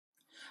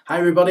Hi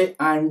everybody,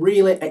 I'm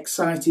really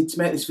excited to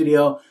make this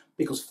video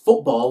because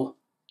football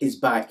is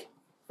back.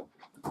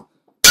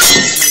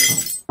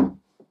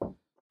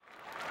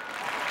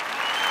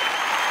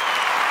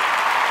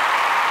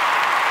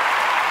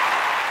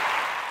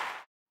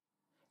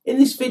 In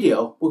this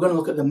video, we're going to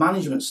look at the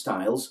management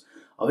styles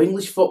of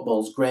English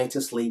football's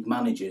greatest league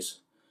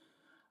managers.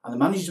 And the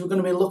managers we're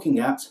going to be looking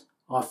at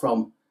are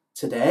from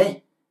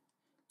today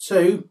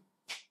to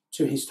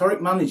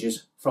historic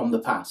managers from the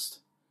past.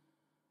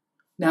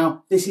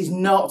 Now, this is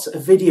not a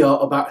video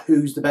about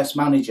who's the best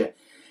manager.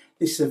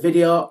 This is a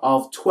video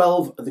of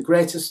 12 of the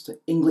greatest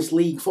English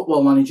league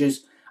football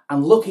managers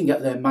and looking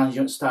at their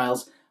management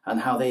styles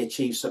and how they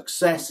achieved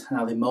success and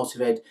how they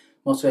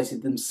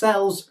motivated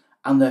themselves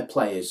and their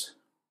players.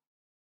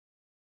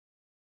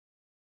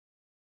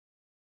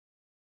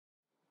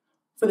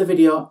 For the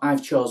video,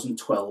 I've chosen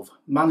 12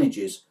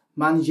 managers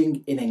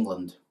managing in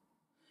England.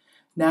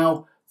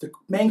 Now, the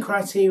main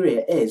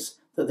criteria is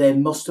that they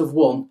must have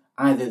won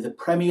either the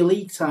Premier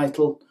League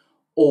title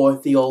or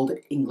the Old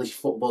English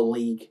Football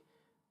League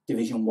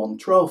Division 1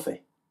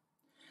 trophy.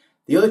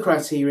 The other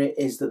criteria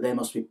is that they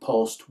must be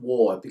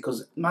post-war,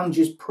 because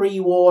managers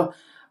pre-war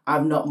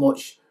I've not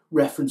much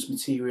reference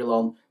material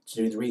on to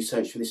do the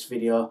research for this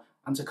video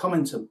and to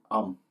comment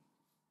on.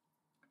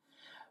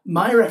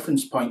 My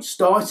reference point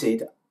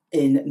started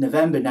in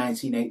November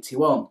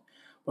 1981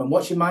 when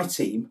watching my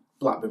team,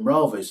 Blackburn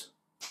Rovers.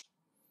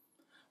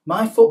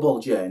 My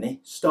football journey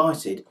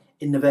started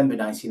in November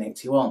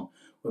 1981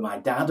 when my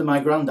dad and my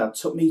granddad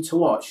took me to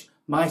watch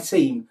my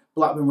team,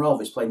 Blackburn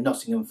Rovers, play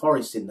Nottingham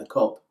Forest in the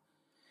Cup.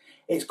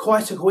 It's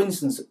quite a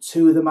coincidence that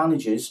two of the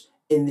managers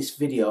in this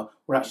video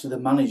were actually the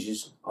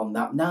managers on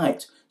that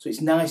night, so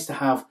it's nice to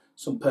have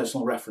some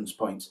personal reference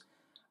points.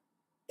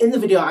 In the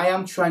video I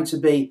am trying to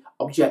be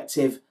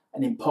objective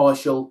and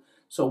impartial,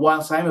 so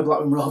whilst I'm a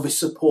Blackburn Rovers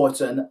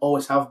supporter and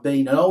always have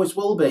been and always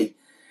will be,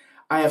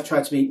 I have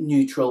tried to be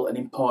neutral and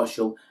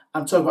impartial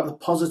and talk about the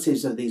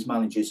positives of these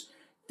managers.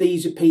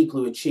 These are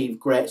people who achieve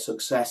great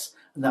success,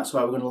 and that's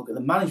why we're going to look at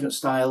the management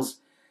styles to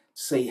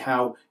see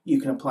how you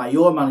can apply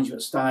your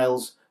management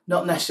styles,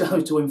 not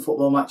necessarily to win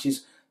football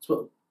matches,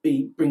 but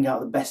bring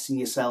out the best in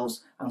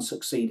yourselves and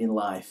succeed in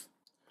life.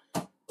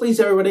 Please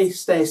everybody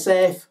stay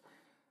safe.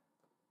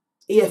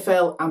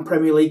 EFL and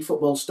Premier League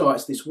football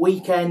starts this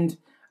weekend,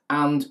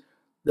 and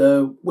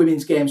the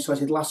women's game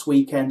started last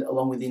weekend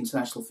along with the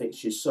international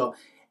fixtures. So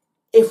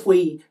if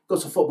we go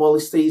to football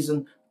this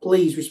season,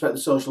 please respect the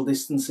social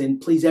distancing.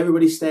 Please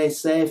everybody stay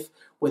safe,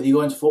 whether you're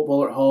going to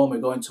football at home or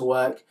going to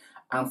work.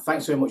 And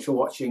thanks very much for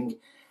watching.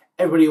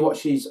 Everybody who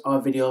watches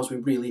our videos, we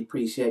really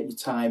appreciate your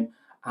time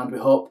and we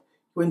hope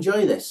you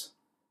enjoy this.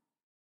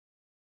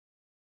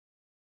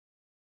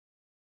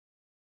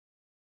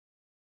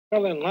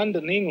 Girl in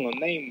London, England,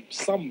 named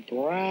some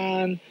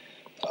Brian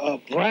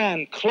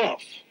Clough,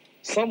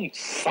 some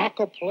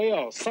soccer player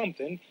or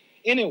something.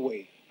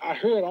 Anyway, I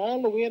heard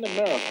all the way in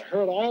America,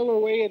 heard all the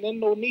way in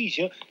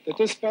Indonesia that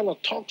this fella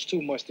talks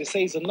too much. They say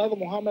he's another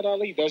Muhammad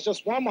Ali. There's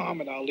just one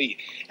Muhammad Ali.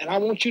 And I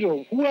want you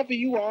to, whoever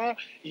you are,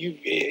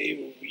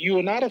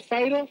 you're not a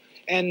fighter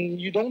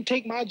and you don't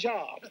take my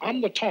job.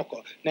 I'm the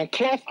talker. Now,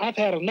 Clough, I've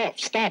had enough.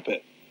 Stop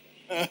it.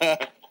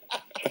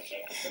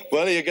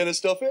 Well, are you going to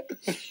stop it?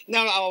 No,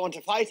 I want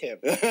to fight him.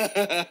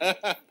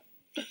 The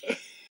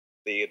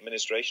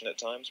administration at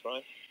times,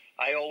 Brian?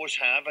 I always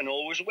have and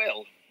always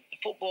will.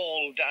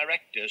 Football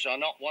directors are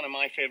not one of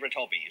my favourite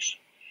hobbies.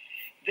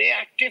 They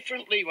act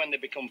differently when they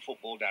become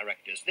football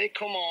directors. They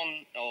come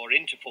on or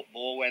into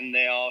football when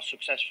they are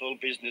successful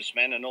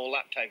businessmen and all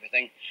that type of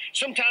thing.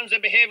 Sometimes they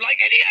behave like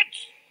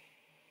idiots.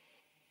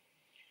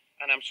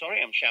 And I'm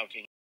sorry I'm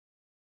shouting.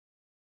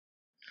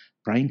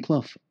 Brian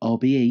Clough,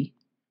 OBE,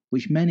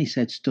 which many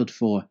said stood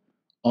for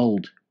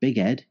Old Big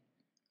Ed,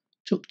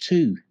 took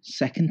two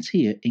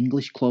second-tier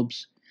English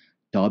clubs,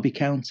 Derby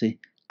County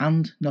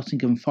and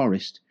Nottingham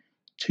Forest,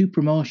 to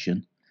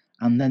promotion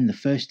and then the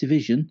First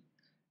Division,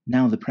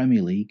 now the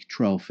Premier League,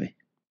 trophy.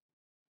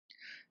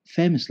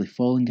 Famously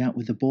falling out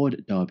with the board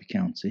at Derby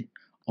County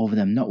over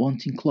them not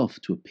wanting Clough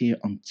to appear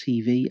on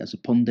TV as a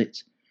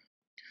pundit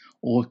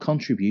or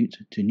contribute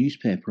to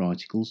newspaper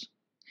articles,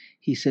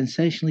 he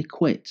sensationally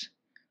quit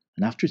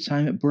and after a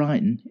time at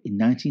Brighton in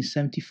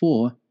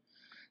 1974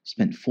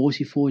 spent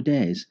 44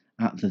 days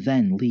at the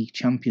then league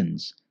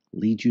champions,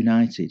 Leeds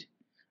United,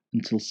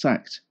 until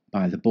sacked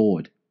by the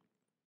board.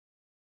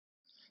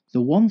 The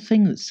one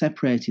thing that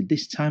separated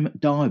this time at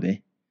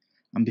Derby,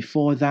 and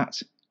before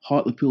that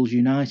Hartlepool's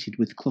United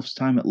with Clough's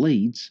time at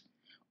Leeds,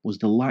 was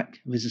the lack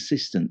of his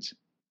assistant,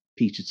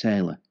 Peter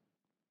Taylor.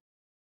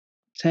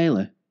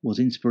 Taylor was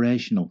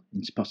inspirational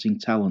in spotting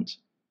talent,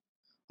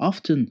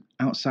 often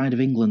outside of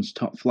England's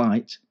top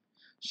flight,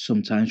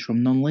 sometimes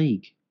from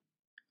non-league,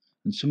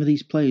 and some of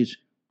these players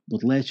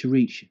would later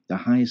reach the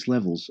highest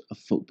levels of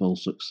football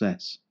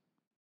success.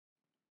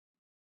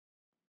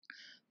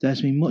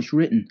 There's been much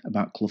written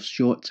about Clough's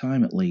short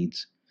time at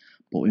Leeds,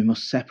 but we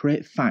must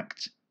separate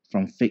fact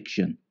from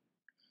fiction.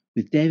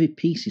 With David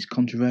Peace's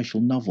controversial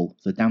novel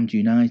The Damned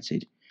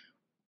United,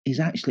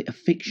 is actually a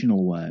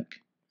fictional work,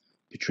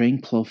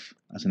 portraying Clough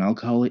as an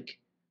alcoholic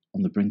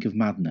on the brink of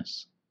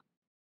madness.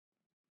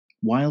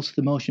 Whilst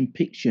the motion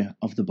picture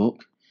of the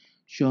book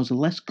shows a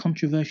less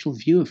controversial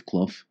view of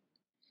Clough,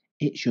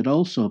 it should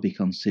also be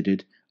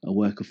considered a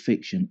work of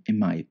fiction, in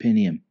my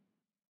opinion.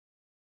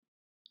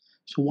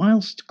 So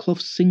whilst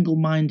Clough's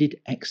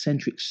single-minded,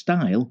 eccentric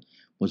style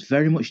was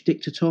very much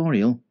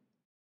dictatorial,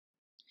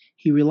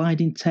 he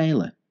relied on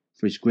Taylor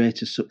for his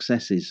greatest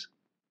successes.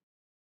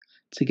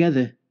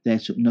 Together, they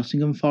took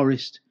Nottingham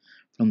Forest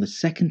from the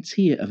second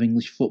tier of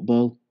English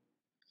football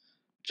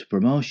to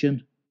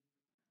promotion,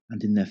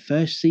 and in their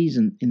first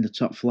season in the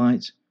top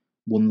flight,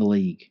 won the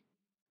league.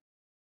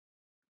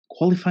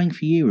 Qualifying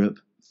for Europe,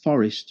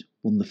 Forest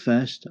won the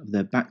first of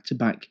their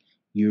back-to-back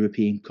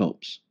European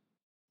Cups.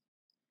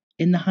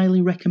 In the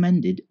highly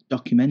recommended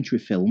documentary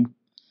film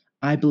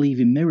I Believe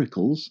in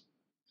Miracles,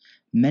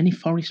 many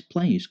Forest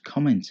players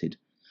commented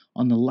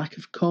on the lack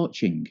of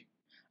coaching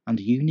and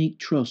unique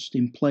trust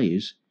in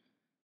players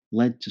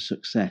led to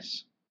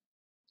success.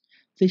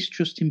 This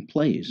trust in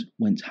players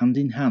went hand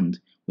in hand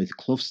with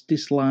Clough's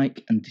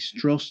dislike and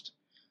distrust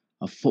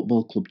of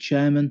football club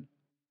chairmen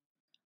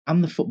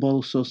and the Football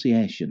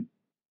Association,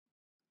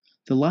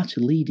 the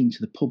latter leading to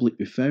the public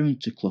referring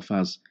to Clough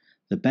as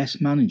the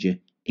best manager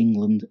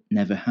England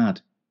never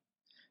had.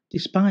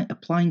 Despite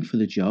applying for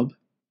the job,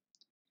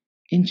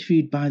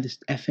 interviewed by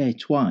the FA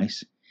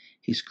twice,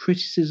 his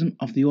criticism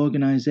of the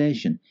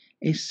organisation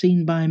is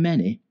seen by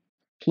many,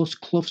 plus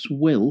Clough's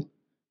will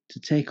to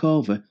take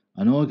over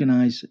and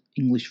organise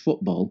English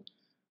football,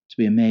 to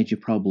be a major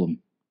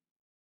problem.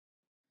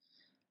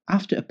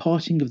 After a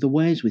parting of the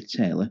ways with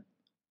Taylor,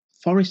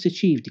 Forest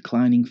achieved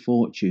declining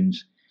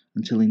fortunes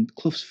until in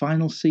Clough's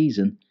final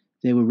season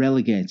they were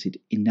relegated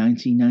in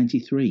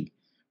 1993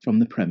 from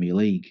the Premier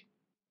League.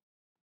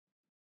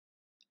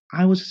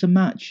 I was at a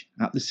match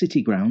at the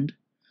City Ground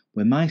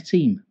where my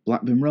team,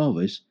 Blackburn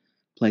Rovers,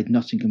 played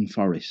Nottingham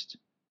Forest.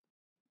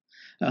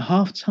 At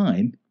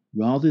half-time,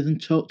 rather than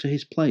talk to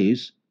his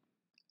players,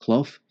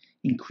 Clough,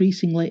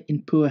 increasingly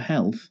in poor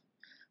health,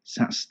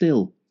 sat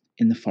still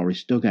in the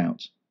Forest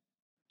dugout,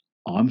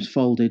 arms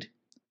folded,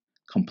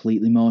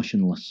 completely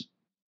motionless.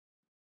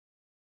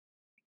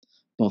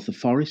 Both the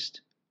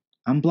Forest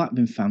and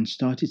Blackburn fans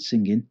started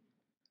singing,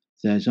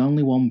 "There's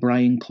only one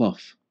Brian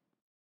Clough,"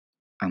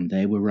 and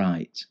they were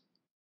right.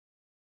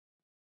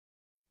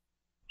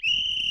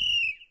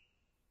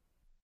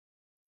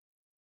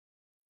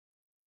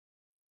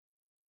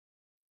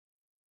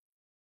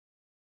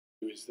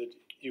 Is that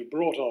you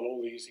brought on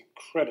all these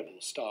incredible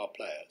star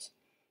players,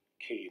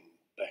 Keane,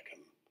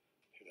 Beckham,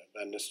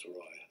 Van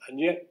Nistelrooy, and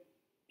yet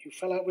you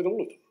fell out with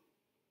all of them.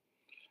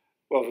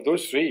 Well, for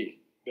those three.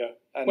 Yeah.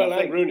 And well, I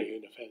think, and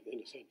Rooney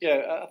in a sense.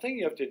 Yeah, I think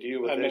you have to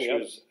deal with issues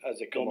others. as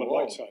they come Norman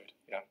along. Whiteside.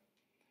 Yeah.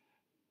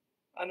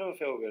 I never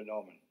felt with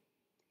Norman.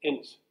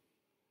 Ince.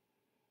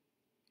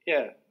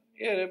 Yeah,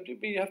 but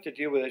you have to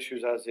deal with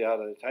issues as they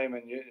are at the time.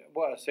 And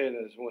what I said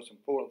is the most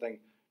important thing: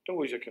 don't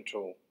lose your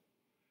control.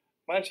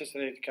 Manchester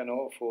United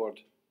cannot afford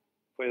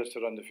players to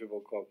run the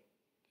football club.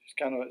 Just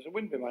cannot. It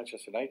wouldn't be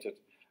Manchester United.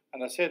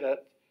 And I said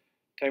that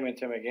time and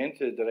time again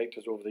to the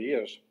directors over the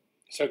years.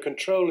 So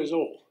control is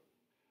all.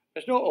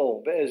 It's not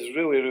all, but it's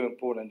really, really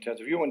important in terms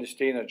of if you want to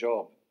stay in a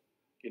job,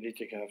 you need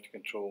to have to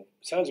control.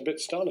 Sounds a bit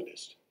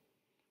Stalinist.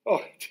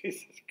 Oh,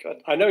 Jesus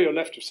God. I know you're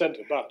left of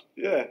centre, but...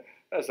 Yeah,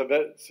 that's a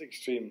bit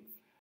extreme.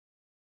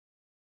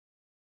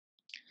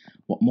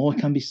 What more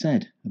can be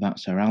said about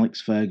Sir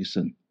Alex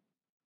Ferguson?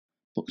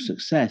 But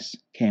success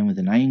came with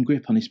an iron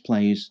grip on his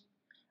players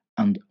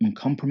and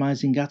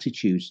uncompromising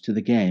attitudes to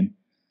the game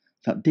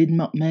that did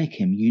not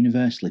make him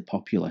universally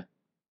popular.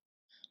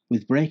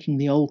 With breaking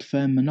the old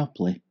firm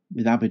monopoly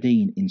with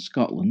Aberdeen in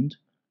Scotland,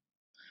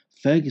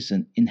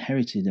 Ferguson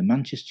inherited a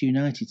Manchester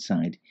United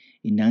side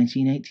in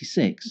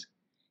 1986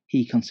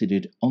 he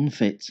considered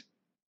unfit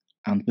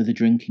and with a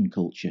drinking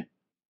culture.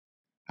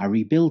 A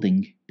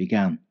rebuilding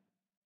began.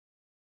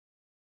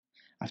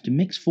 After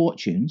mixed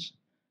fortunes,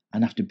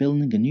 and after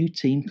building a new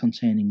team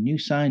containing new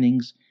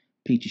signings,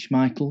 Peter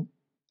Schmeichel,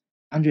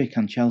 Andrei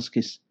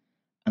Kanchelskis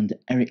and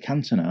Eric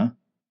Cantona,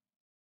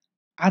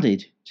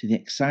 added to the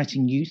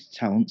exciting youth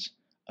talent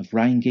of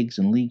Ryan Giggs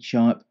and Lee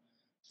Sharp,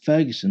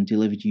 Ferguson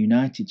delivered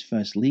United's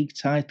first league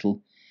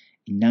title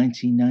in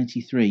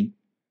 1993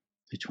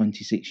 for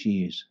 26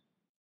 years.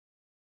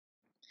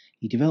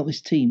 He developed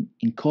this team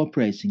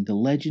incorporating the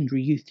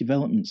legendary youth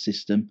development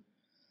system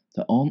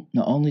that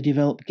not only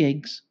developed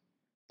Giggs,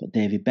 but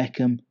David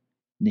Beckham,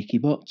 Nicky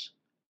Butt,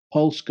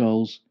 Paul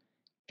Scholes,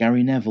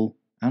 Gary Neville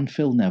and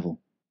Phil Neville.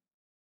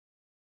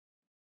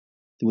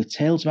 There were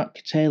tales about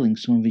curtailing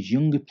some of his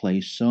younger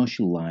players'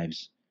 social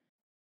lives,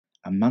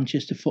 and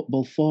Manchester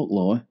football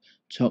folklore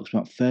talks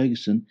about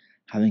Ferguson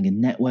having a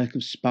network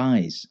of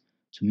spies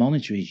to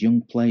monitor his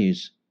young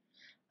players,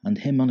 and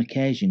him on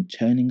occasion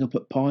turning up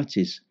at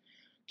parties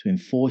to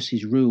enforce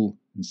his rule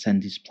and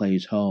send his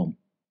players home.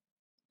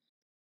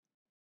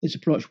 This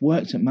approach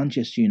worked at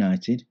Manchester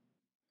United,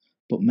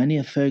 but many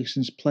of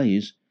Ferguson's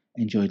players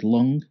enjoyed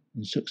long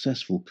and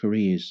successful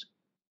careers.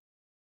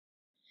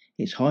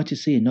 It's hard to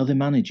see another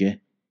manager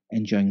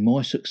enjoying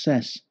more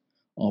success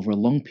over a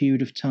long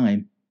period of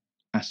time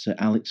as Sir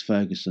Alex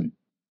Ferguson.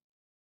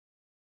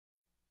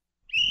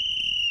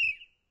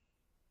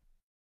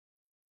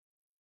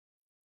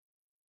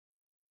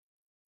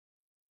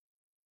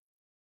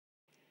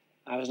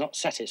 I was not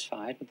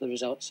satisfied with the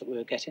results that we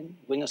were getting.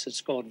 Wingers had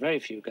scored very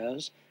few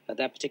goals at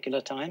that particular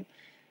time.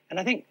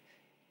 And I think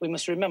we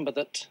must remember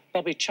that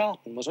Bobby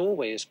Charlton was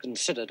always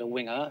considered a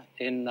winger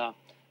in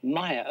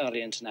my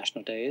early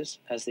international days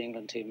as the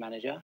England team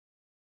manager.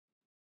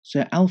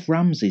 Sir Alf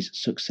Ramsey's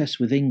success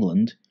with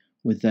England,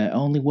 with their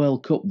only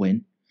World Cup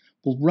win,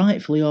 will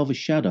rightfully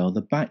overshadow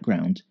the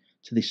background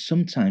to this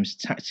sometimes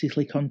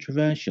tactically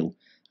controversial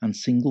and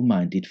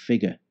single-minded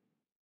figure.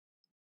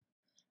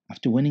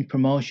 After winning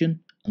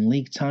promotion and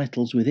league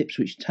titles with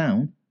Ipswich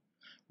Town,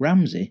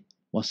 Ramsey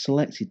was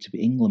selected to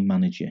be England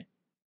manager.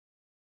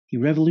 He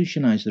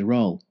revolutionised the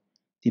role,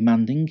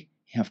 demanding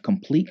he have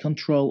complete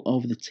control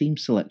over the team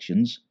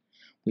selections,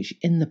 which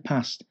in the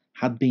past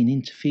had been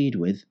interfered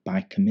with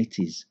by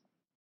committees.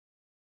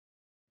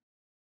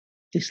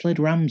 This led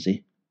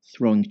Ramsey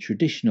throwing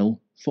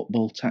traditional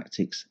football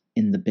tactics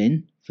in the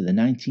bin for the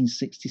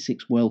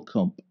 1966 World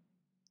Cup,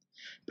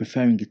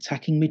 preferring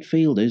attacking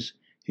midfielders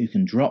who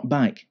can drop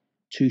back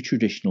to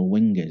traditional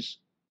wingers.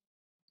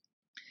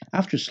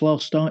 After a slow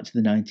start to the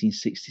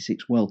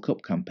 1966 World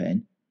Cup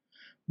campaign,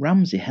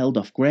 Ramsey held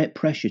off great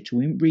pressure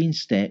to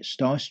reinstate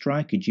star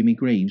striker Jimmy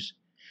Greaves,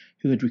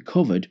 who had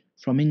recovered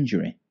from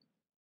injury.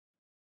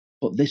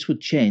 But this would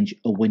change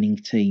a winning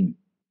team.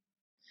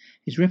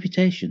 His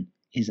reputation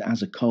is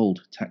as a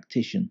cold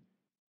tactician,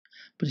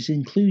 but his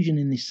inclusion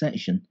in this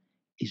section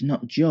is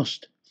not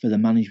just for the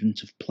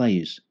management of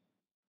players,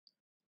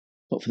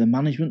 but for the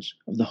management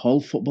of the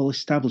whole football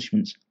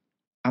establishment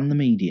and the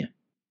media.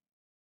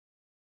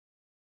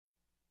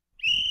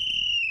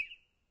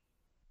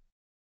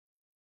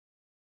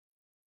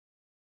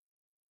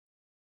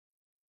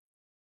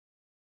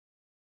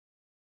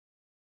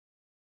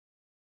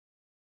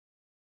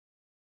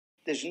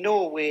 There's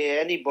no way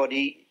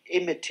anybody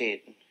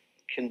imitating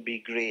can be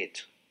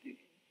great.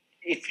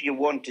 If you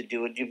want to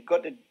do it, you've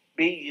got to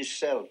be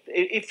yourself.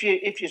 If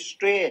you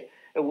stray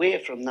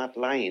away from that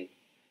line,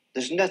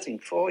 there's nothing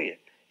for you.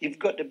 You've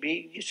got to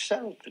be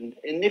yourself. And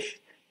if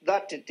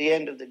that at the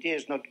end of the day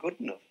is not good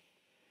enough,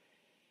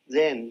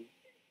 then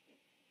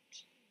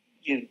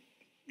you've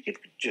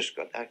just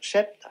got to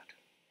accept that.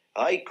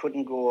 I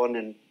couldn't go on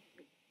and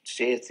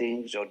say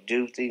things or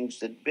do things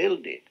that Bill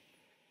did,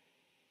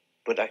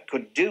 but I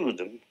could do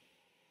them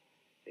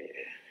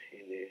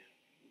in a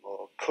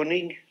more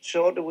cunning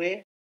sort of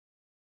way.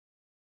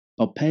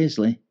 Bob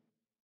Paisley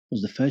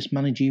was the first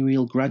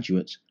managerial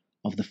graduate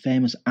of the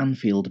famous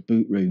Anfield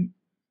boot room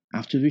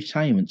after the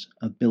retirement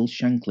of Bill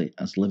Shankly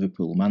as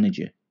Liverpool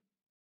manager.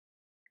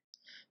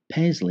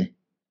 Paisley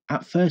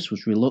at first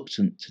was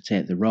reluctant to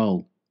take the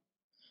role,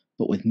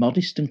 but with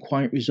modest and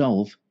quiet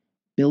resolve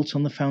built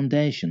on the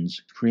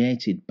foundations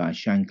created by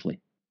Shankly.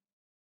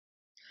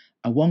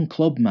 A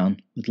one-club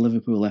man with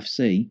Liverpool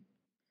FC,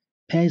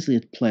 Paisley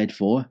had played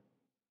for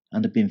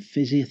and had been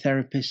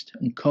physiotherapist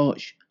and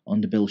coach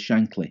under Bill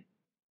Shankly,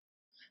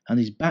 and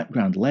his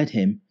background led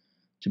him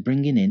to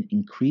bringing in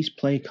increased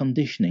player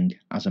conditioning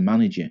as a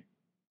manager.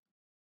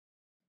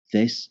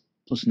 This,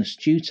 plus an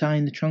astute eye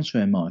in the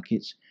transfer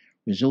markets,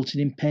 resulted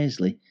in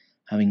Paisley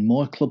having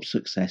more club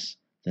success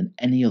than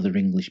any other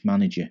English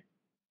manager.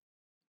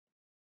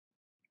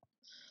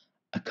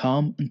 A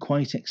calm and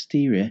quiet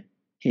exterior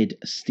hid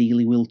a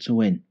steely will to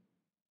win.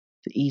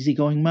 The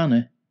easygoing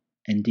manner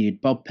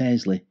endeared Bob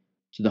Paisley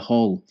to the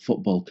whole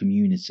football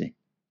community.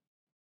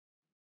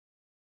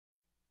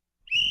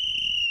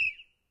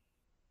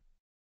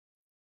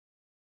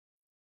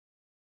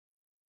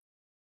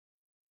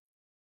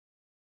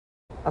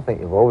 I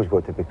think you've always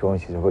got to be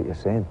conscious of what you're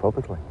saying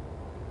publicly,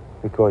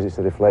 because it's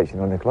a reflection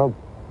on the club,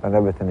 and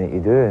everything that you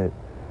do, it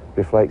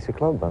reflects the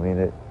club. I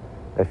mean,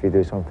 if you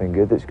do something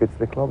good, it's good for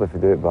the club. If you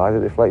do it bad, it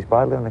reflects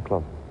badly on the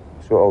club.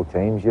 So at all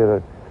times, you're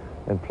an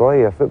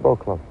employee of a football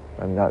club,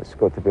 and that's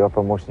got to be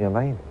uppermost in your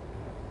mind.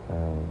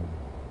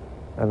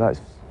 And that's,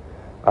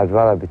 I'd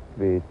rather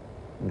be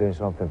doing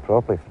something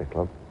properly for the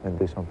club than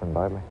do something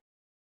badly.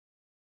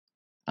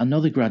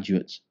 Another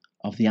graduate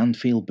of the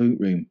Anfield boot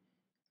room,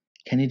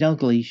 Kenny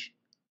Dalglish,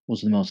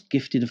 was the most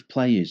gifted of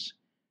players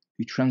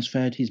who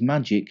transferred his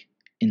magic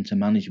into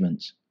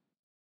management.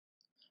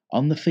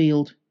 On the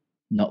field,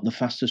 not the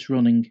fastest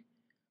running,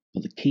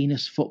 but the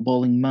keenest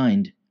footballing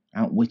mind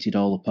outwitted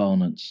all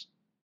opponents.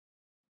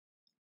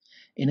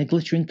 In a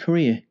glittering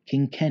career,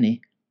 King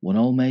Kenny won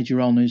all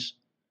major honours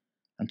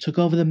and took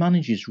over the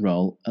manager's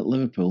role at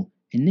Liverpool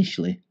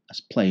initially as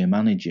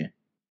player-manager.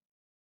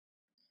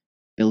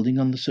 Building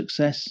on the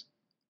success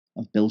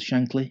of Bill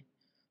Shankly,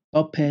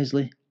 Bob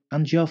Paisley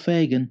and Joe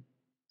Fagan,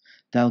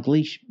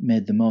 Dalglish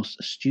made the most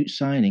astute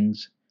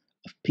signings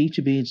of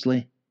Peter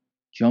Beardsley,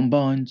 John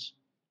Boynes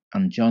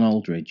and John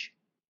Aldridge.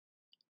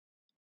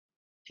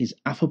 His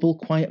affable,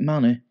 quiet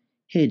manner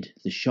hid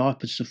the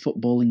sharpest of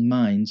footballing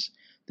minds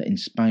that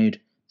inspired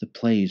the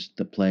players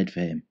that played for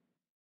him.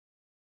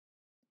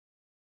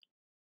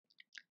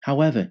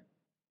 However,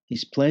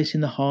 his place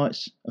in the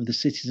hearts of the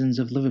citizens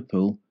of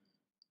Liverpool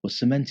was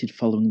cemented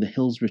following the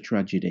Hillsborough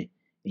tragedy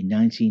in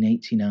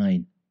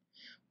 1989,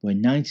 where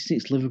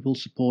 96 Liverpool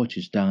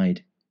supporters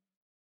died.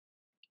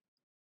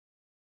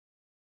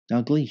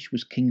 Dalglish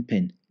was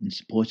kingpin in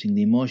supporting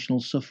the emotional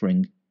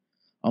suffering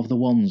of the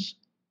ones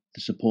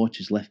the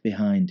supporters left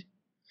behind,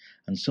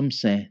 and some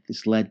say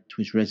this led to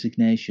his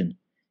resignation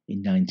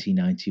in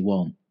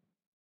 1991.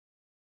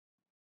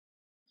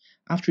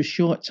 After a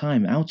short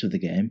time out of the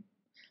game,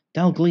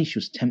 Dalglish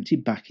was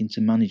tempted back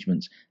into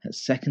management at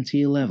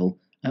second-tier level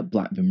at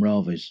Blackburn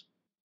Rovers.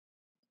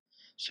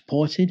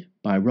 Supported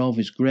by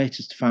Rovers'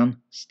 greatest fan,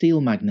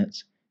 steel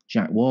magnate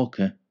Jack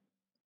Walker,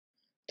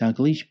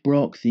 Dalglish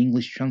broke the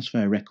English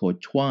transfer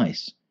record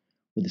twice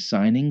with the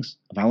signings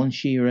of Alan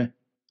Shearer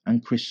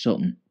and Chris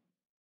Sutton.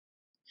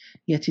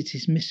 Yet it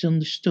is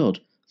misunderstood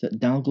that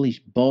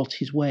Dalglish bought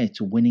his way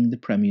to winning the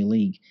Premier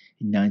League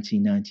in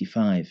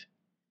 1995.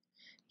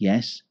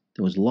 Yes,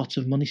 there was a lot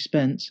of money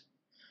spent,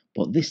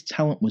 but this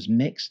talent was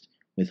mixed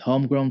with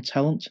homegrown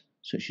talent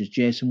such as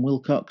Jason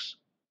Wilcox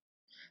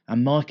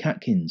and Mark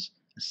Atkins,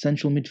 a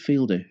central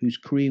midfielder whose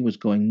career was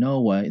going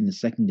nowhere in the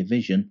second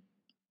division,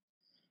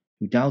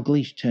 who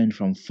Dalglish turned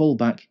from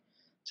full-back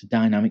to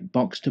dynamic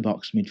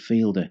box-to-box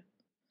midfielder,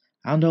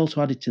 and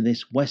also added to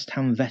this West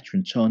Ham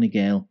veteran Tony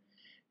Gale,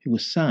 who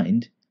was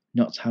signed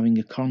not having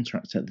a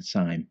contract at the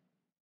time.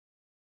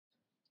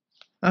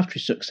 After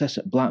his success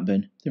at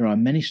Blackburn, there are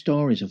many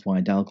stories of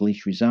why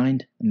Dalglish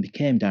resigned and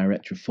became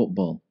director of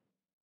football.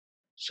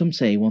 Some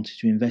say he wanted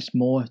to invest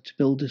more to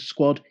build a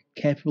squad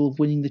capable of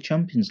winning the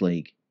Champions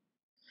League,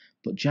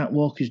 but Jack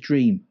Walker's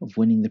dream of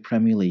winning the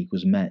Premier League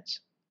was met.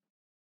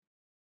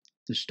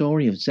 The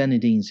story of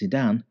Zinedine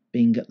Zidane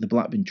being at the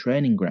Blackburn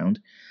training ground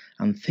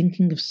and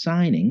thinking of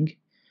signing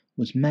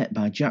was met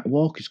by Jack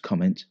Walker's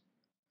comment,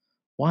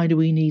 "Why do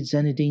we need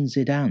Zinedine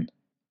Zidane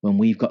when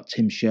we've got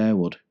Tim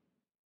Sherwood?"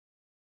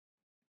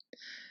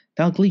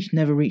 Dalglish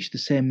never reached the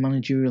same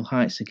managerial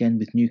heights again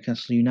with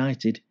Newcastle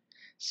United,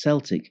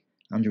 Celtic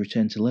and a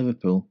return to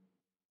Liverpool,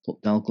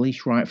 but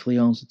Dalglish rightfully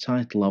owns the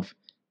title of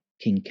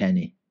King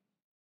Kenny.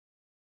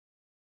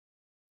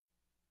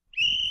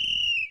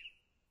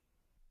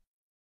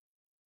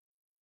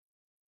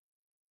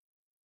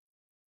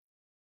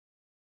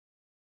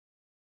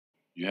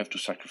 You have to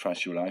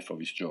sacrifice your life for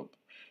this job,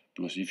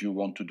 because if you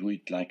want to do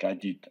it like I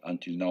did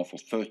until now for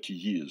 30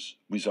 years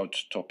without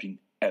stopping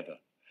ever,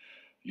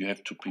 you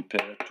have to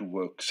prepare to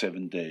work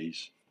 7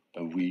 days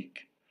a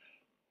week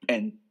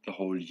and the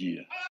whole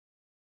year.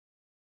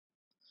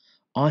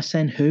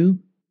 Arsene who?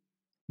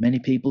 Many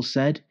people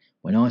said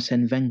when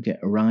Arsene Wenger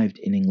arrived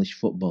in English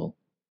football.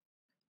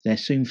 They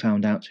soon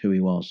found out who he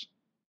was.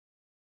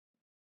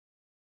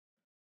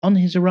 On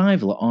his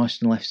arrival at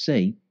Arsenal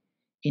FC,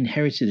 he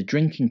inherited a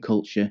drinking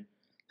culture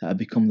that had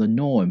become the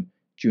norm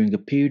during a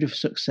period of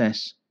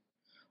success,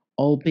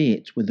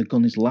 albeit with the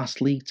Gunners'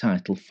 last league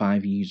title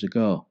 5 years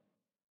ago.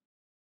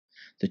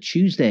 The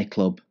Tuesday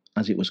Club,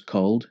 as it was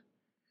called,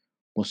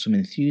 was some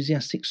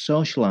enthusiastic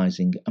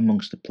socialising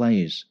amongst the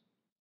players.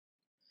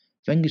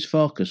 Wenger's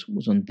focus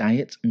was on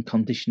diet and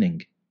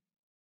conditioning,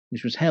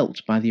 which was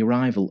helped by the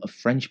arrival of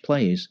French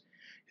players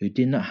who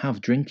did not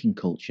have drinking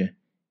culture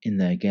in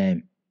their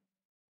game.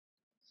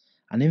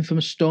 An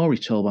infamous story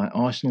told by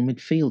Arsenal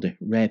midfielder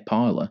Ray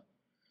Parlour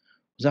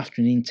was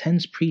after an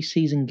intense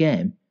pre-season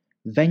game,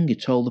 Wenger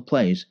told the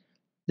players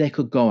they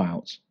could go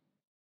out.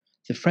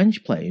 The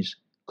French players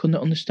could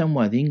not understand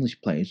why the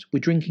English players were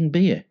drinking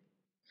beer,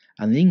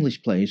 and the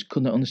English players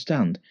could not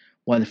understand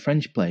why the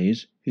French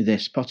players, who they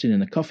spotted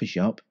in a coffee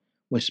shop,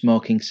 were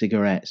smoking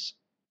cigarettes.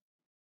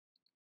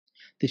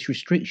 This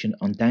restriction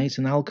on diet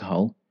and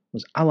alcohol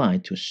was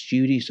allied to a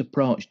studious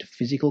approach to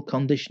physical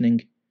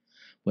conditioning,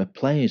 where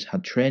players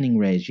had training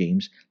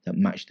regimes that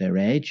matched their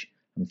age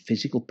and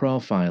physical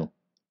profile.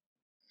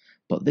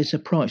 But this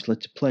approach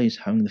led to players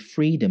having the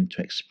freedom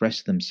to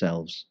express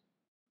themselves.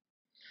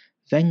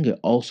 Wenger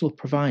also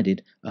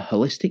provided a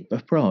holistic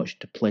approach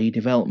to player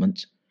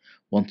development,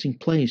 wanting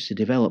players to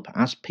develop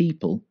as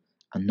people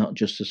and not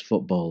just as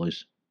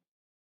footballers.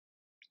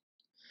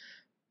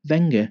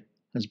 Wenger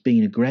has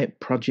been a great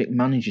project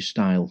manager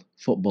style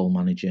football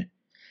manager,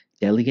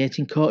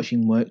 delegating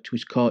coaching work to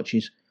his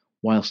coaches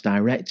whilst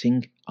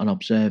directing and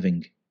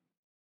observing.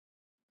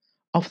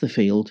 Off the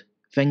field,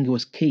 Wenger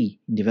was key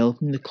in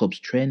developing the club's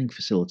training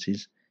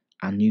facilities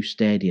and new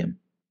stadium.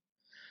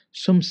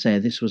 Some say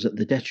this was at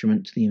the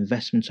detriment to the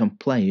investment on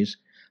players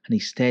and he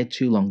stayed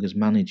too long as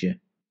manager.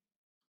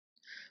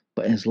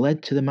 But it has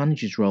led to the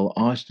manager's role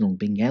at Arsenal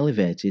being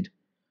elevated,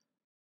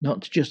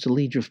 not to just a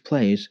leader of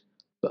players,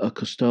 but a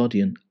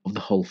custodian of the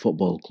whole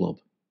football club.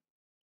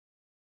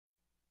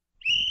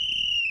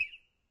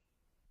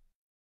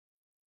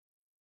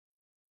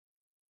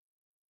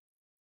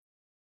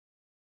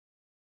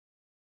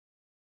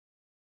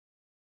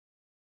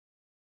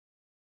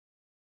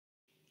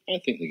 I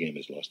think the game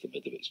has lost a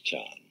bit of its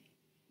charm.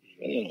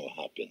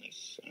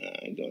 Happiness.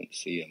 I don't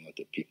see a lot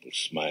of people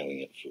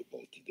smiling at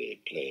football today,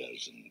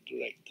 players and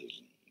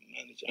directors and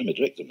manager. I'm a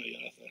director now,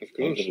 Jonathan. Of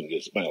course. I don't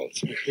get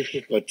smiles.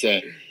 But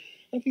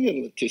I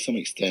think to some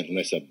extent,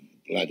 unless a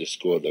lad has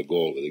scored a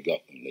goal with a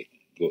gut and they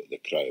go to the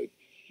crowd,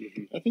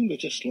 I think we've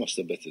just lost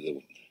a bit of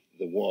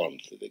the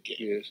warmth of the game.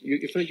 Yes.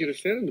 You find you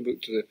refer in the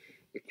book to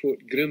the quote,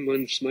 grim,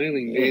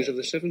 unsmiling days of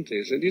the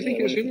 70s. Do you think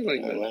it's really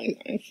like that?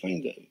 I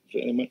find it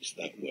very much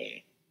that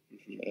way.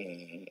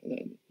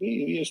 We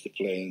used to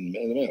play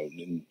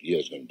in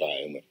years gone by,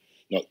 and we're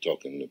not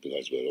talking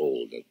because we're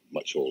old,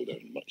 much older,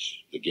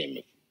 the game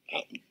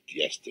happened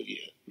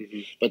yesteryear.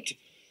 But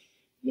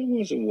there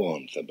was a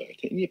warmth about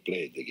it, and you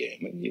played the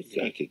game, and you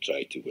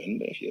tried to win,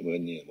 but if you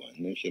won, you won.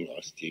 If you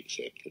lost, you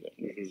accepted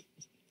it.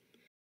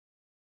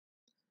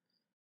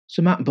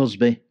 Sir Matt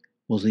Busby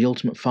was the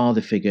ultimate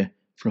father figure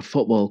for a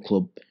football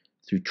club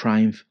through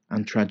triumph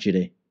and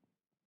tragedy.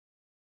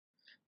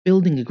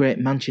 Building a great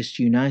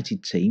Manchester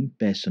United team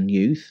based on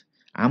youth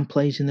and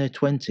players in their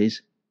 20s,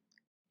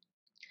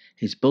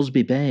 his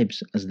Busby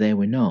Babes, as they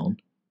were known,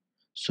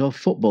 saw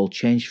football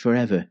change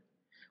forever,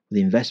 with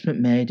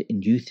investment made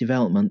in youth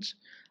development,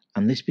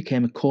 and this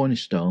became a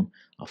cornerstone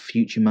of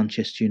future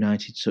Manchester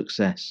United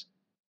success.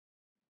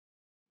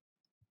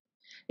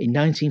 In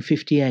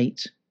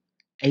 1958,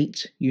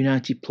 8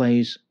 United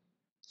players,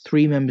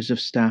 3 members of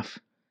staff,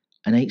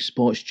 and 8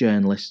 sports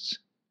journalists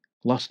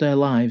lost their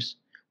lives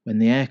when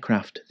the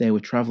aircraft they were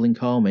travelling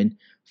home in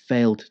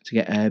failed to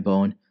get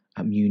airborne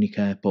at Munich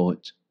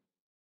Airport.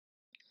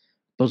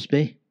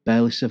 Busby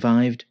barely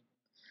survived,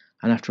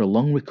 and after a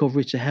long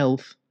recovery to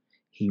health,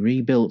 he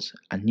rebuilt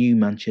a new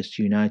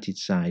Manchester United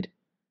side,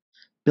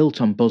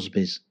 built on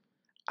Busby's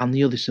and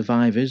the other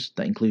survivors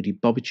that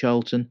included Bobby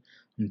Charlton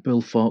and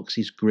Bill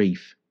Fawkes'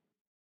 grief.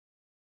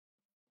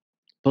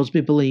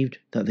 Busby believed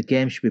that the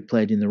game should be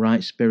played in the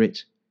right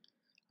spirit,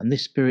 and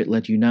this spirit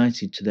led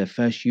United to their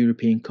first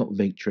European Cup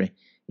victory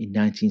in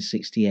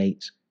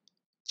 1968,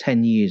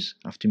 10 years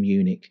after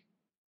Munich.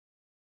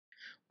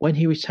 When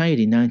he retired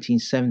in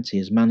 1970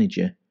 as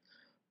manager,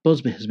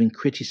 Busby has been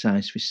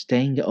criticised for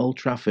staying at Old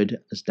Trafford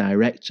as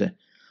director,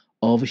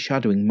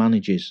 overshadowing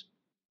managers.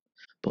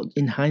 But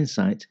in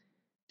hindsight,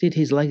 did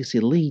his legacy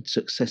lead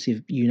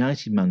successive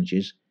United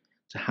managers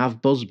to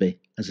have Busby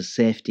as a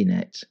safety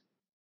net?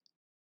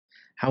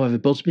 However,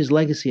 Busby's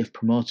legacy of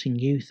promoting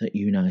youth at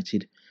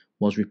United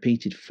was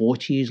repeated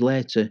 40 years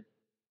later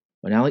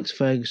when Alex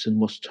Ferguson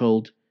was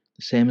told,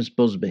 the same as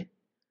Busby,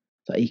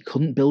 that he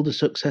couldn't build a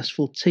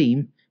successful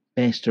team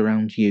based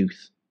around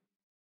youth.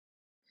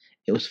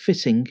 It was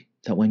fitting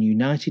that when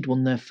United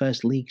won their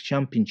first league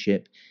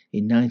championship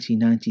in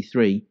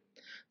 1993,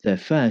 their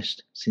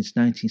first since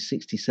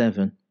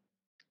 1967,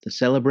 the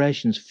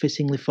celebrations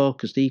fittingly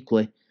focused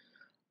equally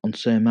on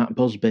Sir Matt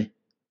Busby,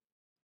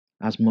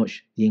 as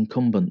much the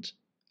incumbent,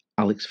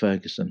 Alex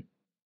Ferguson.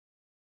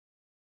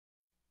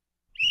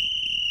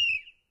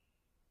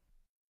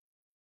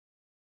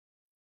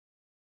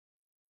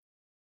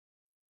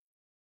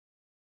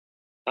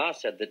 I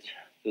said that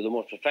they were the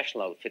most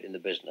professional outfit in the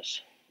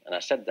business, and I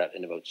said that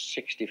in about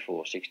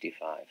 64,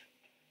 65.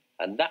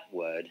 And that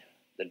word,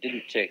 they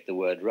didn't take the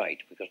word right,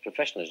 because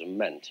professionalism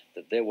meant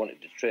that they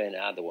wanted to train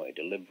hard, they wanted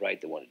to live right,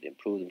 they wanted to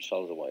improve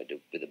themselves, they wanted to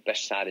be the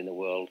best side in the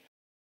world.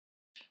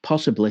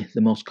 Possibly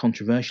the most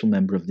controversial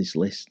member of this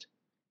list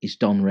is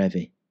Don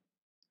Revie.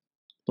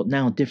 But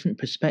now different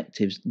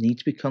perspectives need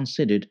to be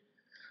considered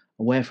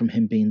away from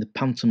him being the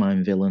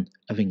pantomime villain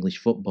of English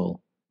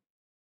football.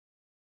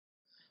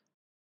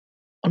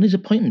 On his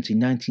appointment in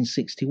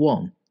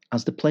 1961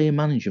 as the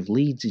player-manager of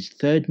Leeds'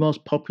 third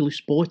most popular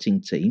sporting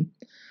team,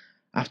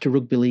 after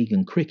rugby league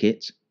and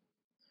cricket,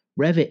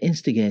 Revie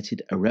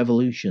instigated a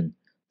revolution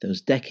that was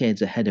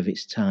decades ahead of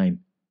its time,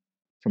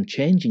 from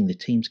changing the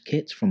team's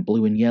kit from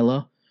blue and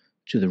yellow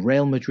to the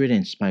Real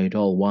Madrid-inspired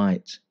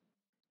all-white,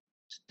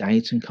 to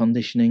diet and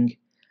conditioning,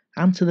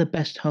 and to the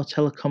best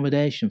hotel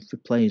accommodation for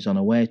players on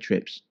away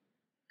trips.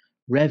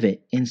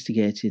 Revie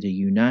instigated a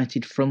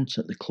united front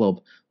at the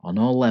club on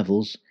all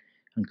levels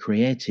and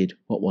created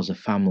what was a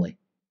family.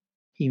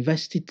 He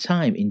invested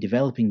time in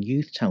developing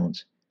youth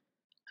talent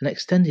and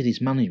extended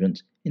his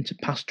management into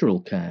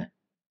pastoral care,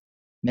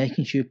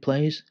 making sure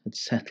players had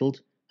settled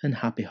and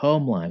happy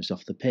home lives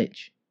off the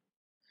pitch.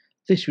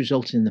 This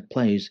resulted in the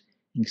players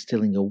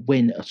instilling a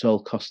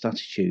win-at-all-cost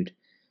attitude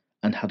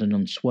and had an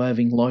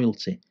unswerving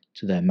loyalty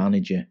to their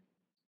manager.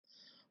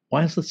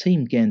 Whilst the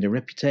team gained a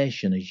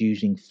reputation as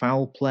using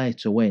foul play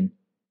to win,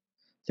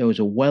 there was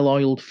a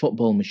well-oiled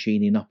football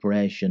machine in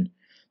operation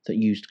that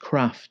used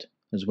craft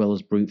as well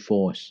as brute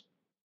force.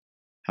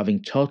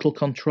 Having total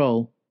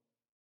control,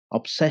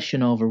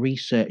 obsession over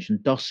research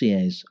and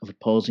dossiers of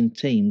opposing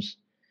teams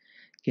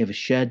gave a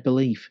shared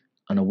belief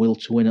and a will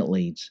to win at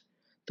Leeds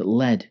that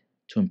led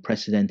to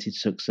unprecedented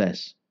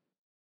success.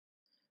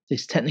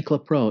 This technical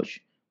approach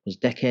was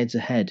decades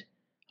ahead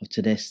of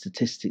today's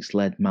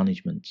statistics-led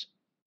management.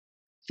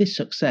 This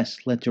success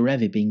led to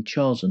Revie being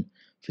chosen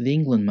for the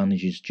England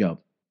manager's job,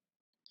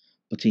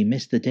 but he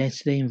missed the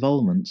day-to-day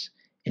involvement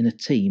in a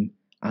team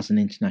as an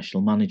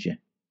international manager.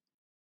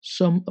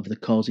 Some of the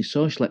cosy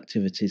social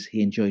activities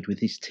he enjoyed with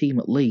his team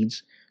at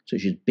Leeds,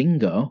 such as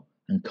bingo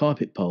and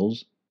carpet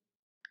poles,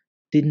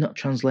 did not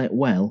translate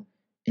well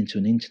into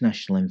an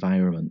international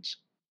environment.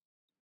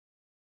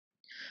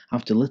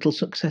 After little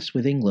success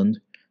with England,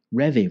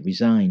 Revie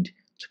resigned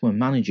to become a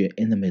manager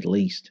in the Middle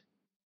East.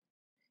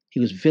 He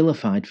was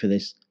vilified for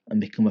this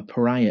and became a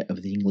pariah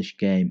of the English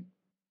game.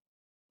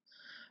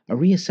 A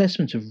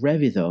reassessment of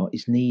Revie, though,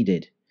 is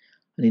needed,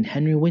 and in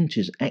Henry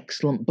Winter's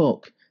excellent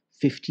book,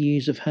 50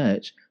 Years of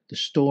Hurt, The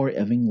Story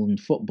of England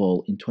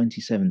Football in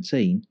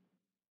 2017,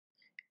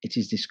 it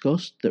is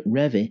discussed that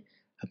Revie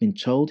had been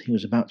told he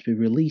was about to be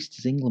released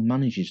his England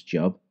manager's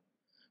job,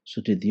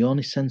 so did the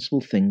only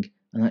sensible thing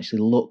and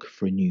actually look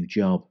for a new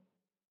job.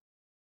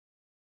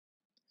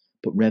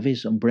 But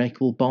Revie's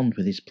unbreakable bond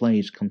with his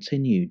players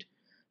continued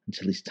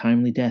until his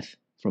timely death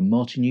from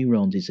motor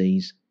neurone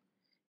disease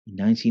in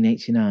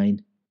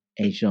 1989,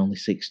 aged only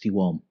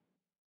 61.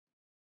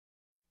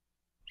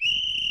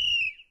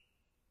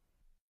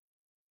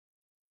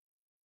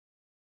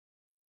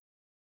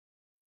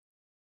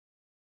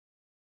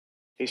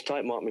 He's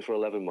tight marked me for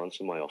 11 months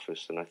in my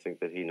office, and I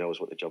think that he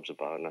knows what the job's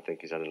about, and I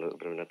think he's had a little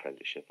bit of an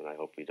apprenticeship, and I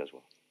hope he does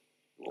well.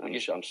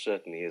 I'm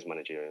certain he is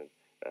managerial.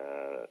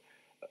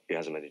 He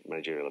has a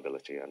managerial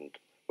ability, and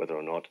whether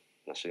or not,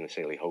 I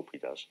sincerely hope he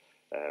does.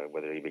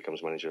 Whether he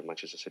becomes manager of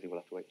Manchester City, we'll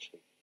have to wait and see.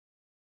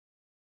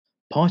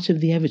 Part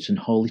of the Everton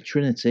Holy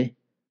Trinity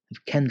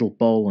of Kendall,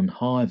 Ball and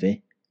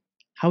Harvey,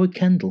 Howard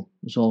Kendall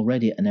was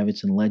already an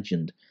Everton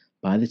legend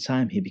by the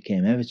time he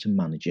became Everton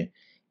manager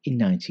in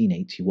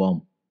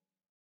 1981.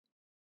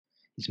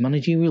 His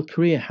managerial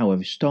career,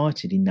 however,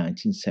 started in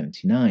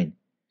 1979,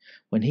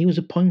 when he was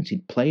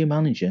appointed player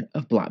manager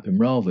of Blackburn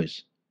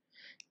Rovers,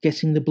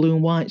 getting the Blue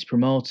and Whites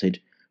promoted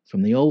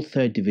from the old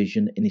third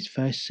division in his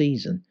first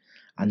season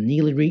and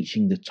nearly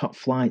reaching the top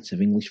flights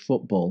of English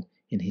football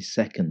in his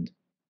second.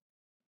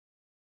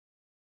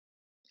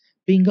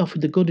 Being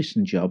offered the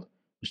Goodison job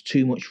was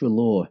too much for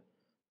Law,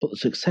 but the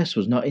success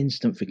was not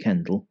instant for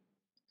Kendall.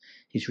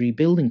 His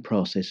rebuilding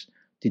process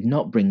did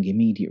not bring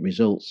immediate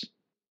results.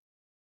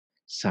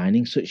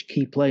 Signing such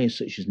key players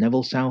such as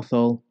Neville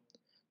Southall,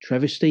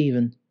 Trevor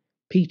Stephen,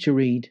 Peter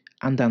Reid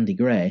and Andy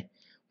Gray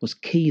was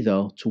key,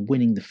 though, to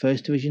winning the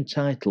First Division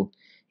title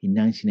in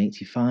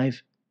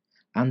 1985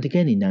 and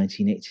again in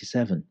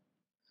 1987,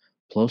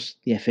 plus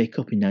the FA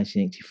Cup in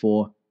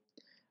 1984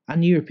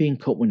 and European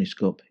Cup Winners'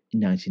 Cup in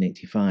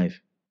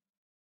 1985.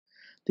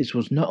 This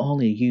was not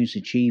only a huge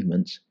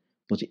achievement,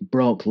 but it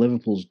broke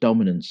Liverpool's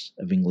dominance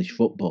of English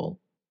football.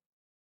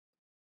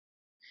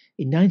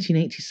 In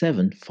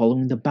 1987,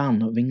 following the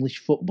ban of English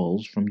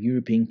footballs from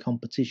European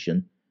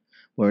competition,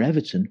 where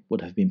Everton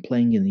would have been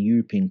playing in the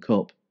European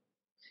Cup,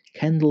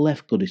 Kendall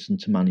left Goodison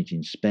to manage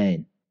in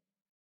Spain.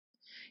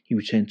 He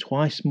returned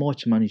twice more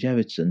to manage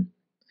Everton,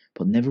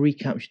 but never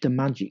recaptured the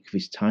magic of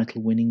his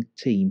title-winning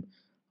team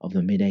of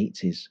the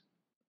mid-80s,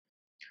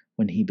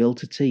 when he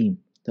built a team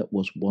that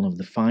was one of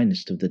the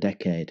finest of the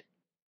decade.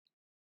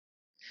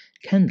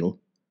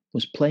 Kendall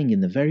was playing in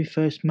the very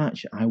first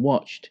match I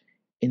watched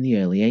in the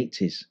early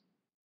 80s,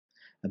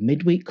 a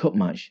midweek cup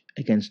match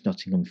against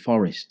Nottingham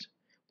Forest,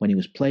 when he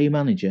was player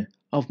manager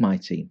of my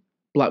team,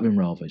 Blackburn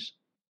Rovers.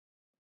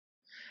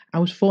 I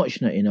was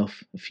fortunate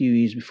enough, a few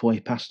years before he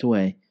passed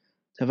away,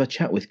 to have a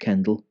chat with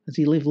Kendall as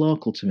he lived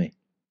local to me.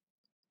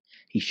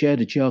 He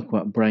shared a joke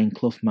about Brian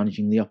Clough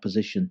managing the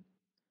opposition,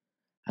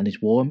 and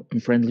his warm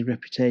and friendly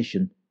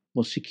reputation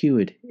was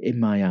secured in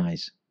my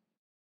eyes.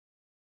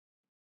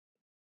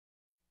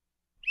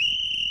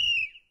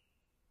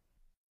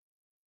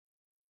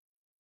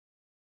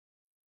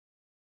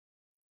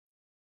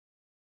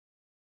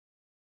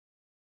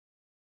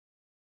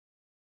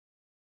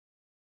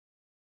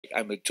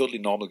 I'm a totally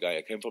normal guy.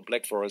 I came from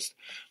Black Forest.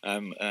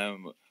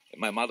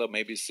 My mother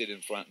maybe sit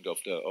in front of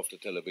the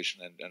television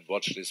and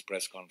watch this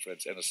press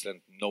conference, understand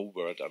no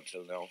word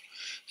until now.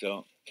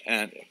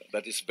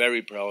 But is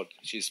very proud.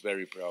 She's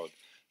very proud.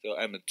 So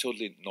I'm a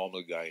totally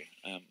normal guy.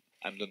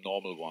 I'm the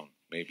normal one,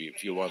 maybe,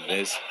 if you want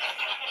this.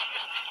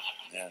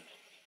 Yeah.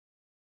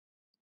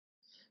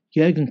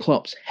 Jurgen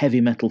Klopp's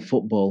heavy metal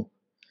football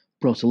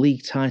brought a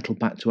league title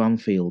back to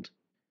Anfield.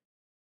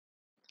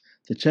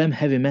 The term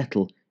heavy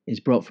metal is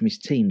brought from his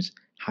team's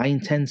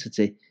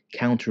high-intensity,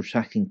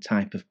 counter-attacking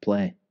type of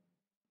play.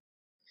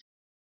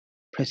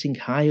 Pressing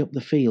high up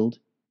the field,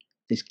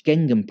 this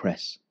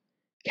Gegenpress,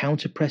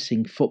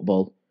 counter-pressing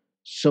football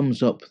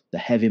sums up the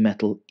heavy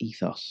metal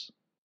ethos.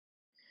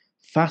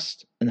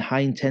 Fast and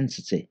high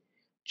intensity,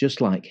 just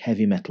like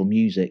heavy metal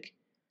music,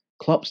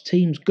 Klopp's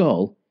team's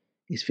goal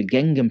is for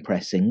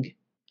Gegenpressing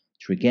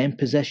to regain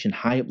possession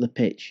high up the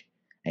pitch,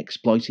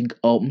 exploiting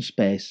open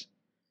space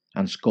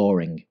and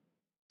scoring.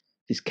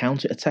 This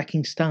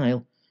counter-attacking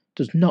style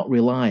does not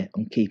rely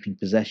on keeping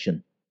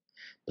possession,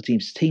 but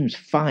his teams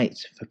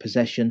fight for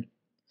possession,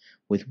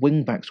 with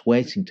wing-backs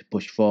waiting to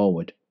push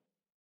forward.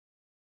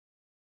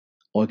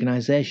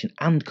 Organisation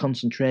and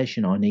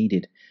concentration are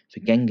needed for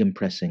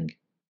Gegenpressing,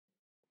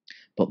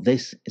 but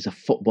this is a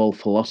football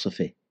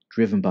philosophy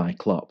driven by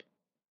Klopp.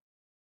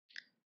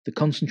 The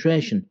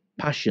concentration,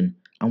 passion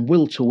and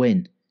will to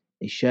win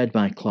is shared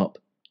by Klopp,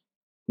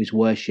 who is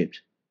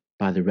worshipped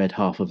by the red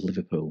half of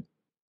Liverpool.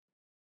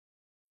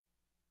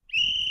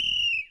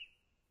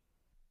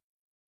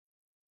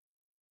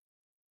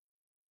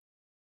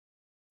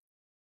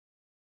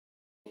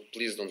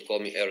 please don't call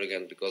me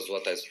arrogant, because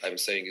what I'm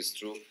saying is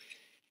true.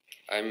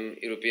 I'm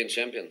European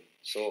champion,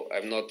 so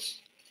I'm not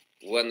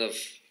one of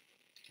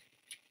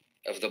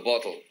the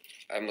bottle.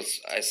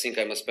 I think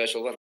I'm a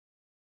special one.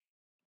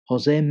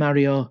 Jose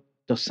Mario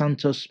dos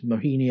Santos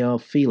Mourinho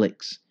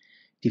Felix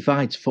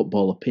divides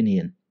football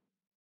opinion.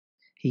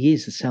 He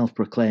is the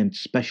self-proclaimed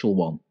special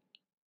one,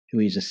 who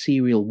is a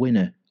serial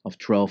winner of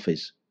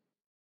trophies.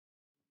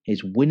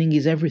 His winning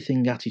is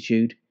everything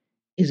attitude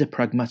is a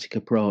pragmatic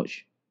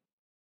approach,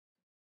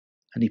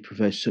 and he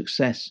prefers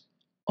success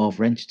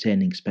over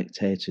entertaining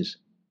spectators.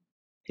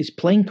 His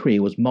playing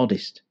career was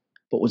modest,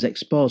 but was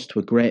exposed to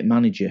a great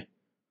manager,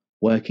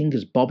 working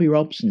as Bobby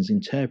Robson's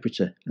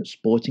interpreter at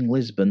Sporting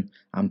Lisbon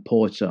and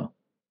Porto,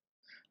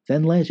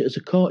 then later as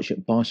a coach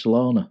at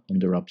Barcelona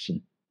under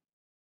Robson.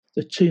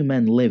 The two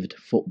men lived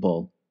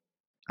football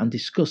and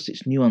discussed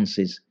its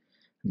nuances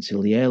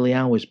until the early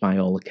hours by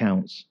all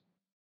accounts.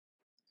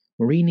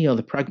 Mourinho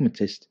the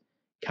pragmatist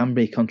can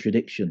be a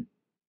contradiction,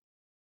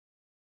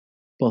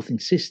 both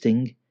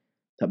insisting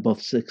that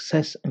both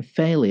success and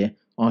failure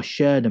are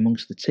shared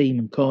amongst the team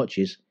and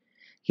coaches,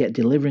 yet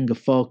delivering a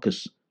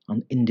focus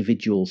on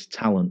individuals'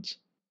 talent.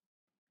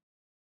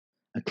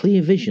 A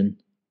clear vision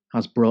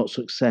has brought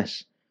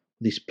success,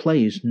 with his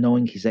players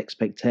knowing his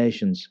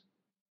expectations.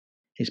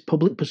 His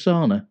public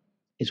persona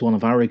is one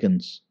of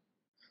arrogance,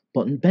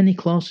 but many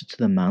closer to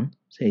the man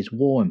say he's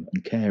warm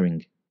and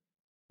caring.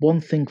 One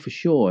thing for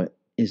sure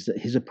is that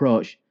his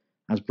approach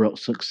has brought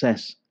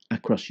success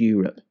across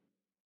Europe.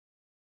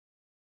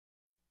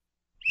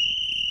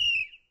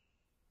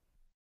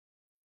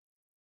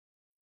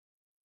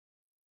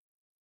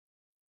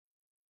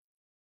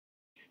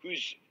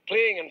 Who's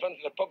playing in front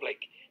of the public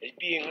is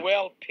being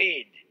well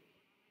paid,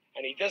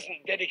 and he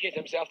doesn't dedicate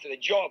himself to the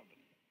job.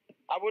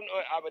 I would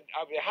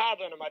be hard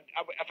on him.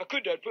 If I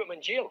could, I'd put him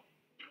in jail,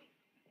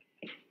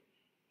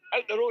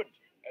 out the road,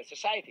 of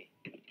society,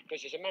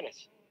 because he's a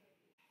menace.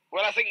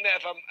 Well, I think that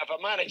if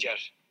a manager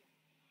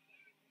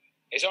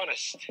is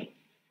honest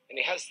and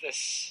he has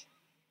this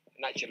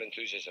natural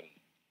enthusiasm,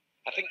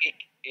 I think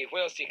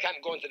whilst he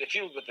can't go into the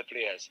field with the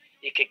players,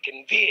 he can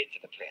convey it to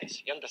the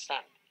players. You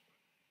understand?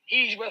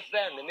 He's with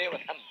them and they're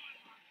with him,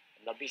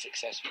 and they'll be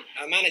successful.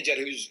 A manager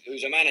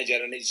who's a manager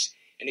and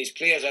his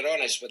players are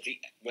honest with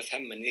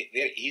him and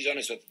he's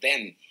honest with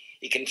them,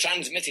 he can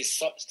transmit his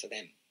thoughts to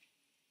them.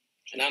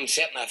 And I'm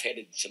certain I've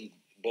headed some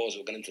balls that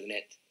have gone into the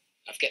net.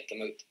 I've kept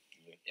them out.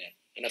 Yeah.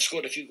 And I've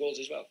scored a few goals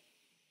as well.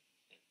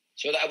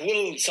 So that I've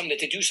willed somebody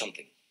to do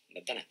something, and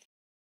I've done it.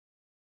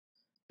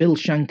 Bill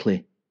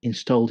Shankly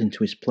installed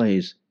into his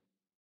players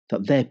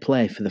that they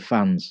play for the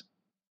fans.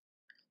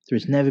 There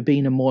has never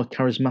been a more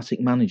charismatic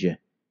manager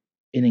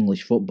in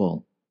English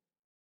football.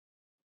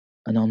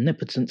 An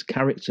omnipotent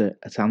character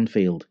at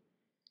Anfield,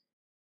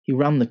 he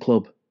ran the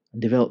club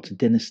and developed a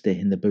dynasty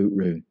in the boot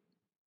room.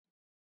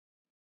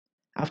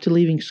 After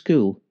leaving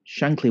school,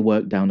 Shankly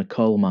worked down a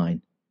coal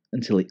mine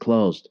until it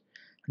closed,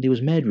 and he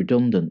was made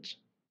redundant.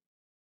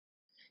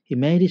 He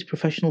made his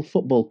professional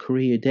football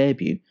career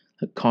debut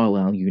at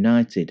Carlisle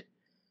United,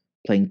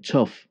 playing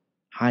tough,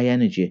 high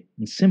energy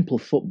and simple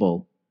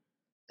football.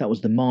 That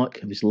was the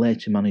mark of his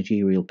later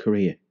managerial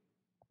career.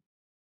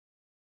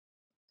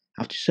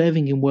 After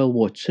serving in World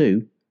War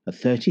II, at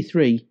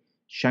 33,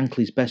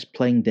 Shankly's best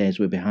playing days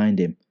were behind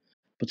him,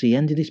 but he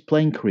ended his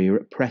playing career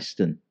at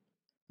Preston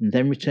and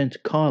then returned to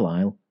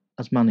Carlisle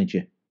as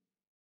manager.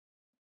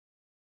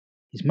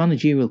 His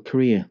managerial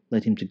career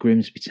led him to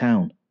Grimsby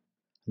Town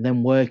and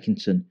then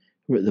Workington,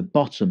 who were at the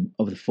bottom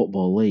of the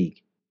Football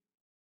League.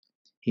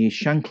 He is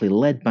Shankly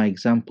led by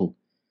example,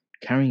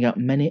 carrying out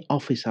many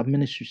office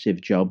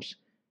administrative jobs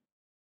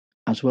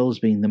as well as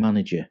being the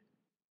manager,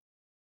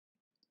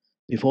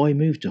 before he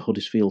moved to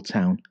Huddersfield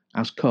Town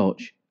as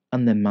coach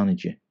and then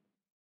manager.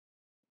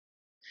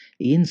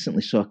 He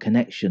instantly saw a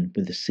connection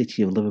with the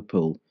city of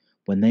Liverpool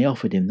when they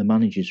offered him the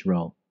manager's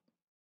role.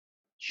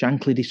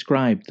 Shankly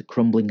described the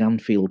crumbling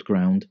Anfield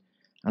ground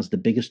as the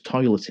biggest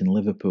toilet in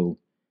Liverpool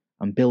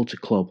and built a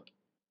club,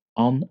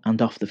 on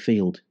and off the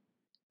field,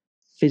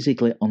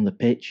 physically on the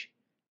pitch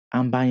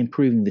and by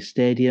improving the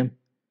stadium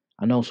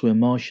and also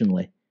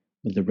emotionally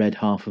with the red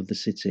half of the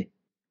city.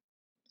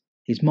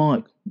 His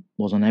mark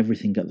was on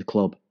everything at the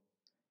club,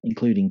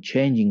 including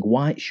changing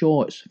white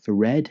shorts for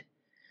red,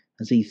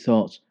 as he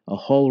thought a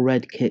whole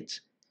red kit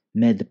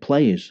made the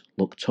players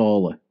look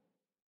taller.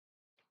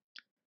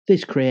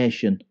 This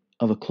creation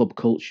of a club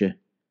culture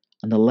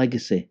and a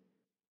legacy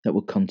that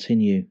would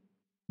continue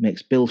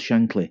makes Bill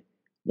Shankly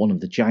one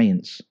of the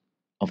giants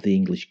of the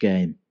English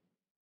game.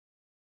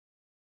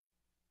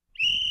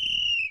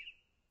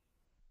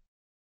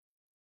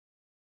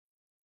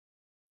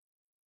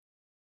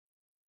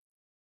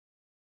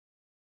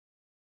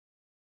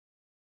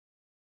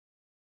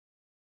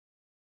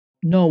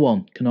 No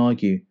one can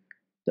argue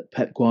that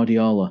Pep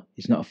Guardiola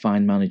is not a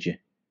fine manager,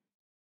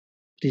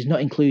 but he's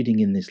not including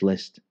in this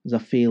list as I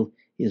feel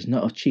he has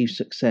not achieved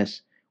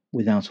success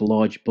without a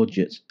large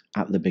budget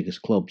at the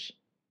biggest clubs.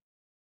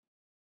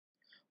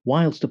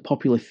 Whilst a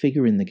popular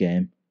figure in the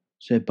game,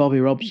 Sir Bobby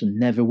Robson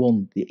never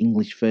won the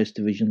English First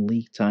Division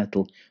League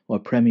title or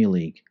Premier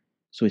League,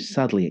 so is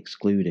sadly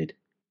excluded.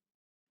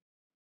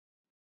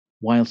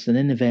 Whilst an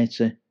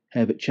innovator,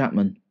 Herbert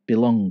Chapman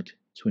belonged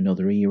to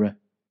another era.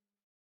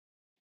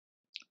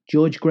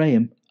 George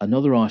Graham,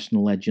 another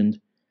Arsenal legend,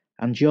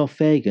 and Joe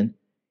Fagan,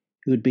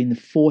 who had been the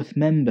fourth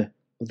member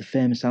of the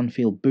famous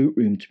Anfield boot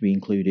room to be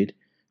included,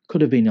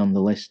 could have been on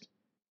the list,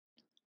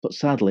 but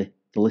sadly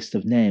the list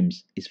of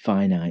names is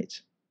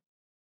finite.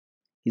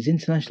 His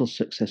international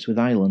success with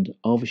Ireland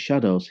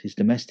overshadows his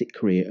domestic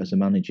career as a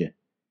manager.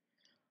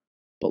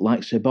 But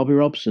like Sir Bobby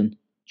Robson,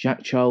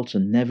 Jack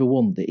Charlton never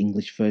won the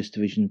English First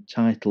Division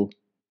title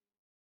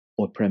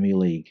or Premier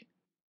League.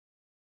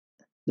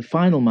 The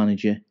final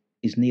manager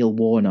is Neil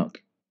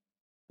Warnock,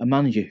 a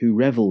manager who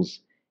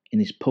revels in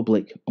his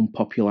public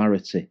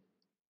unpopularity.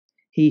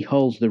 He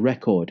holds the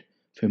record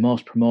for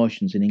most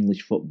promotions in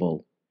English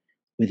football,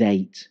 with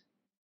 8,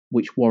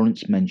 which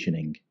warrants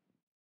mentioning.